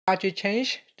How to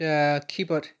change the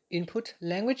keyboard input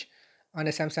language on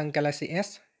the Samsung Galaxy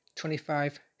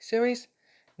S25 series.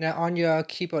 Now on your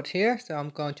keyboard here, so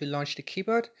I'm going to launch the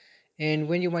keyboard, and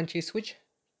when you want to switch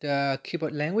the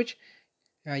keyboard language,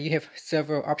 you have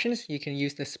several options. You can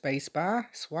use the space bar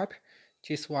swipe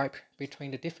to swipe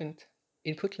between the different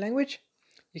input language.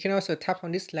 You can also tap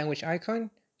on this language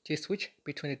icon to switch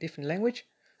between the different language,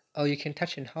 or you can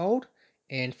touch and hold,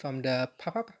 and from the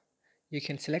pop-up you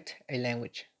can select a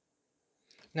language.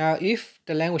 Now if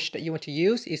the language that you want to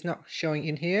use is not showing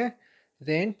in here,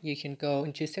 then you can go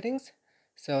into settings.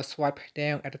 So swipe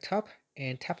down at the top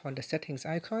and tap on the settings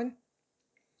icon.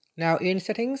 Now in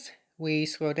settings, we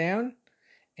scroll down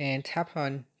and tap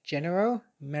on general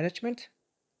management,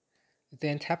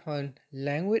 then tap on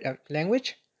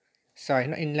language. Sorry,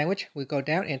 not in language. We go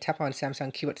down and tap on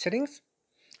Samsung keyboard settings,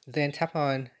 then tap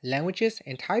on languages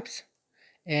and types,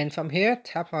 and from here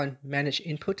tap on manage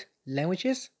input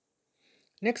languages.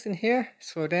 Next in here,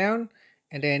 scroll down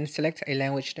and then select a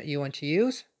language that you want to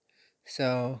use.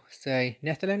 So say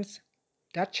Netherlands,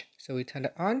 Dutch, so we turn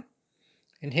it on.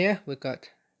 And here we got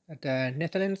the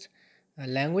Netherlands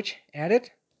language added.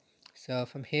 So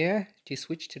from here to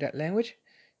switch to that language,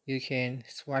 you can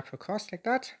swipe across like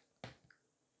that,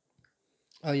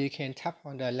 or you can tap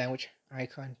on the language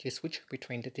icon to switch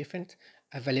between the different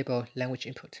available language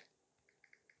input.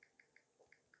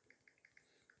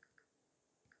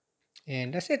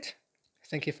 And that's it.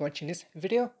 Thank you for watching this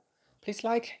video. Please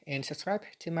like and subscribe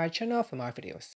to my channel for more videos.